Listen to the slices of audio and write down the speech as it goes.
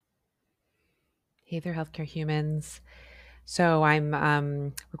Hey there, healthcare humans. So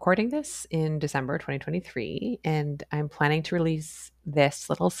I'm recording this in December 2023, and I'm planning to release this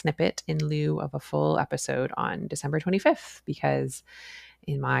little snippet in lieu of a full episode on December 25th, because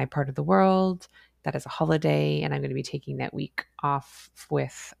in my part of the world, that is a holiday, and I'm going to be taking that week off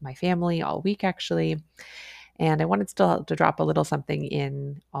with my family all week, actually. And I wanted still to drop a little something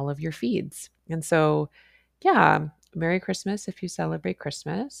in all of your feeds. And so, yeah, Merry Christmas if you celebrate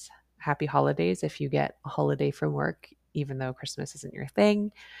Christmas. Happy holidays if you get a holiday from work, even though Christmas isn't your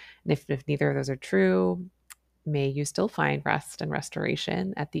thing. And if neither of those are true, may you still find rest and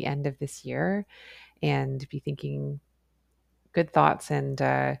restoration at the end of this year and be thinking good thoughts and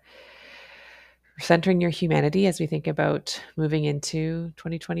centering your humanity as we think about moving into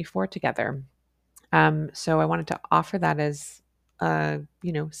 2024 together. So I wanted to offer that as,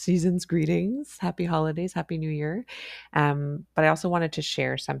 season's greetings, happy holidays, happy new year. But I also wanted to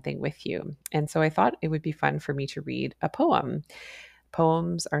share something with you. And so I thought it would be fun for me to read a poem.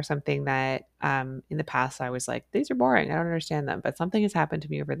 Poems are something that in the past I was like, these are boring. I don't understand them. But something has happened to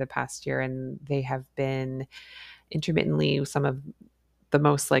me over the past year, and they have been intermittently some of the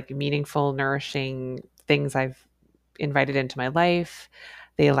most like meaningful, nourishing things I've invited into my life.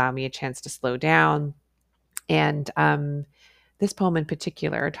 They allow me a chance to slow down and this poem in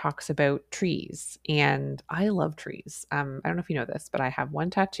particular talks about trees, and I love trees. I don't know if you know this, but I have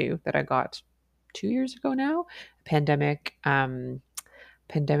one tattoo that I got 2 years ago now. Pandemic,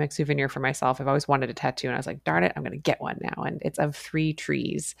 pandemic souvenir for myself. I've always wanted a tattoo, and I was like, darn it, I'm going to get one now. And it's of 3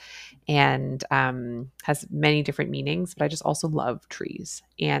 trees, and has many different meanings. But I just also love trees.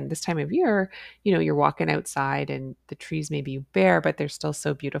 And this time of year, you're walking outside, and the trees may be bare, but they're still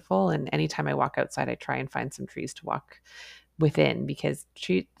so beautiful. And anytime I walk outside, I try and find some trees to walk within, because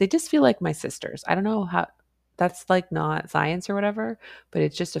they just feel like my sisters. I don't know how that's like not science or whatever, but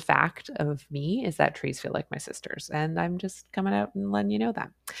it's just a fact of me is that trees feel like my sisters. And I'm just coming out and letting you know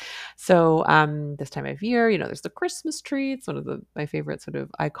that. So this time of year, there's the Christmas tree. It's one of my favorite sort of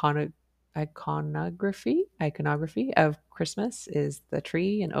iconography of Christmas is the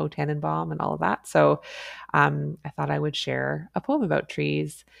tree and O Tannenbaum and all of that. So I thought I would share a poem about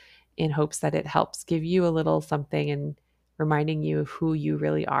trees in hopes that it helps give you a little something and reminding you of who you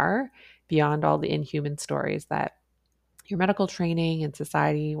really are beyond all the inhuman stories that your medical training and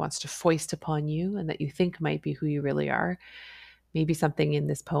society wants to foist upon you and that you think might be who you really are. Maybe something in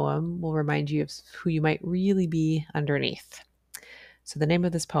this poem will remind you of who you might really be underneath. So the name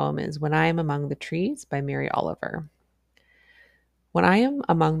of this poem is When I Am Among the Trees by Mary Oliver. When I am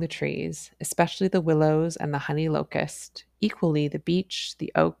among the trees, especially the willows and the honey locust, equally the beech,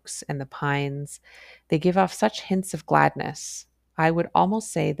 the oaks, and the pines, they give off such hints of gladness. I would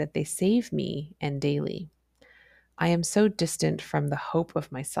almost say that they save me and daily. I am so distant from the hope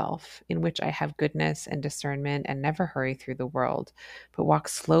of myself, in which I have goodness and discernment and never hurry through the world, but walk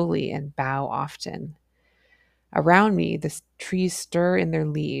slowly and bow often. Around me, the trees stir in their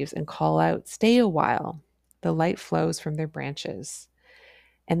leaves and call out, "Stay a while." The light flows from their branches.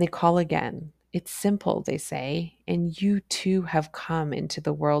 And they call again. It's simple, they say, and you too have come into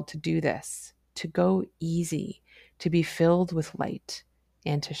the world to do this, to go easy, to be filled with light,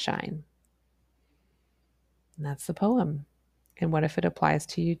 and to shine. And that's the poem. And what if it applies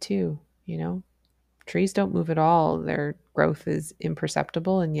to you too? Trees don't move at all. Their growth is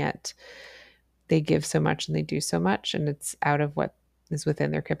imperceptible, and yet they give so much and they do so much, and it's out of what is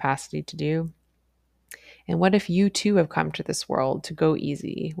within their capacity to do. And what if you too have come to this world to go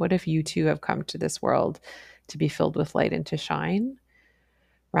easy? What if you too have come to this world to be filled with light and to shine,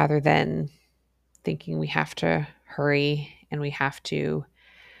 rather than thinking we have to hurry and we have to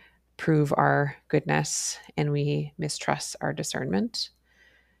prove our goodness and we mistrust our discernment?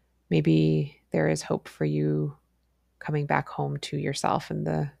 Maybe there is hope for you coming back home to yourself and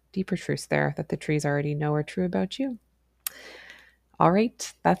the deeper truths there that the trees already know are true about you. All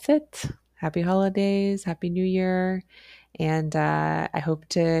right, that's it. Happy holidays, happy new year. And I hope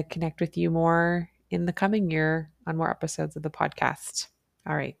to connect with you more in the coming year on more episodes of the podcast.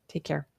 All right, take care.